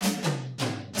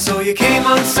So you came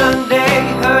on Sunday,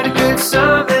 heard a good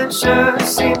sermon, sure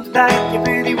seemed like you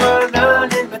really were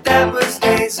learning, but that was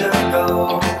days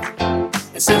ago. And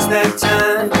since that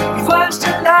time, you've watched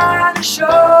a lot of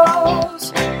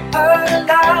shows, heard a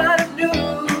lot of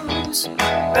news,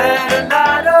 read a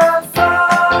lot of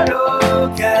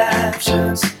photo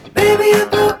captions, maybe a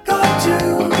book or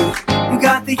two. You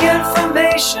got the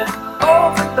information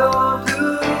overload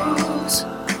blues,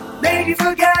 made you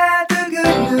forget the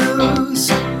good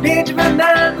news, need to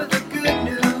remember the good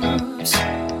news.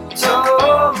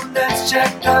 So let's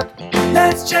check up,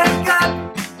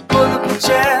 pull up a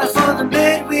chair for the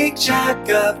midweek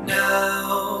checkup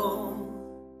now.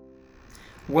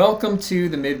 Welcome to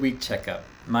the Midweek Checkup.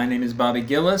 My name is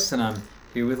Gilles and I'm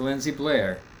here with Lindsey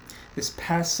Blair. This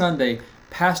past Sunday,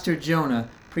 Pastor Jonah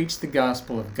preached the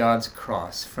gospel of God's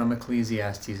cross from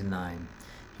Ecclesiastes 9.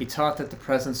 He taught that the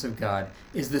presence of God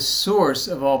is the source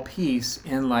of all peace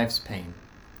in life's pain.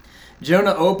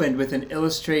 Jonah opened with an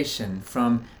illustration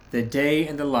from the day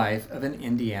in the life of an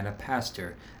Indiana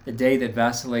pastor, a day that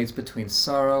vacillates between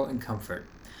sorrow and comfort.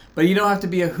 But you don't have to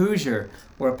be a Hoosier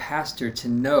or a pastor to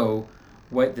know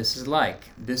what this is like.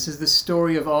 This is the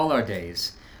story of all our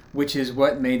days, which is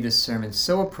what made this sermon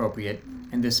so appropriate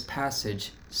and this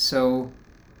passage so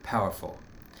powerful.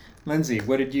 Lindsey,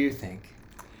 what did you think?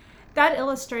 That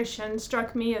illustration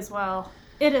struck me as well.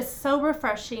 It is so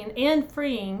refreshing and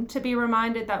freeing to be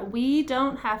reminded that we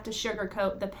don't have to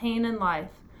sugarcoat the pain in life.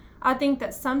 I think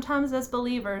that sometimes as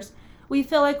believers, we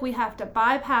feel like we have to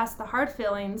bypass the hard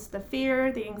feelings, the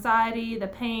fear, the anxiety, the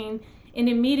pain, and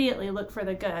immediately look for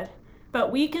the good.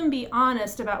 But we can be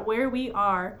honest about where we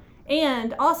are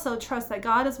and also trust that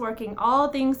God is working all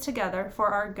things together for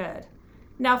our good.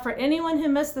 Now, for anyone who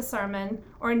missed the sermon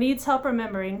or needs help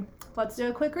remembering, let's do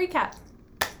a quick recap.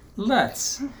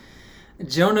 Let's.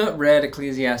 Jonah read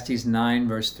Ecclesiastes 9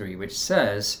 verse 3, which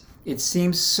says, "It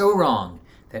seems so wrong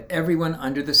that everyone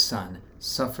under the sun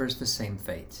suffers the same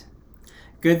fate.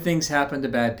 Good things happen to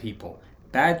bad people.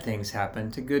 Bad things happen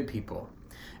to good people."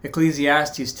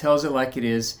 Ecclesiastes tells it like it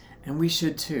is, and we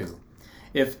should too.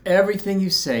 If everything you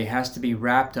say has to be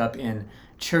wrapped up in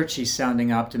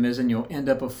churchy-sounding optimism, you'll end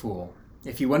up a fool.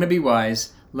 If you want to be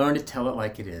wise, learn to tell it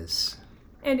like it is.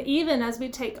 And even as we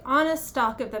take honest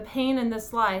stock of the pain in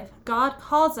this life, God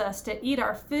calls us to eat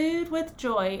our food with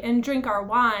joy and drink our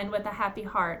wine with a happy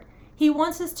heart. He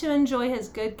wants us to enjoy His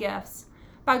good gifts.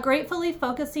 By gratefully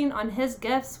focusing on His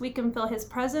gifts, we can feel His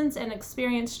presence and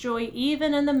experience joy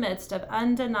even in the midst of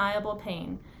undeniable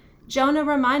pain. Jonah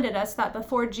reminded us that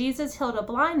before Jesus healed a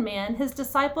blind man, His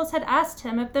disciples had asked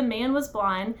Him if the man was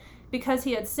blind because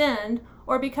he had sinned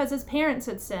or because his parents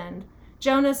had sinned.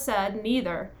 Jonah said,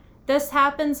 "Neither." This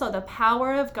happened so the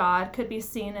power of God could be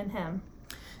seen in him.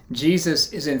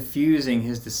 Jesus is infusing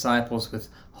His disciples with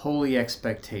holy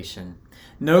expectation.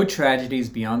 No tragedy is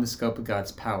beyond the scope of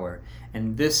God's power,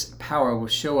 and this power will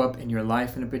show up in your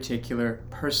life in a particular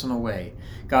personal way.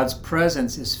 God's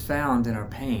presence is found in our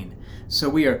pain, so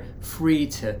we are free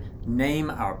to name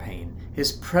our pain.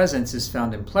 His presence is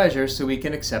found in pleasure, so we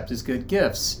can accept His good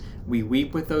gifts. We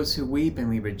weep with those who weep, and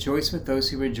we rejoice with those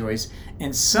who rejoice,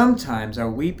 and sometimes our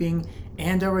weeping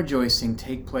and our rejoicing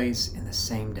take place in the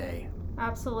same day.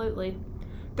 Absolutely.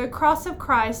 The cross of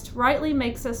Christ rightly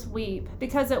makes us weep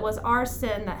because it was our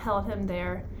sin that held Him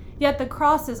there. Yet the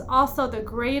cross is also the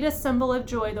greatest symbol of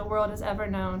joy the world has ever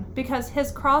known, because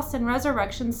His cross and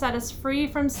resurrection set us free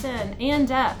from sin and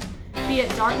death. Be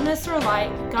it darkness or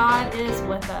light, God is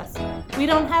with us. We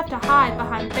don't have to hide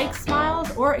behind fake smiles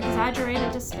or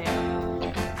exaggerated despair.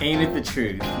 Ain't it the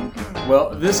truth?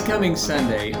 Well, this coming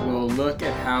Sunday, we'll look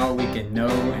at how we can know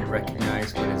and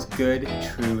recognize what is good,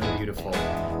 true, and beautiful.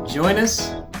 Join us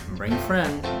and bring a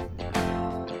friend.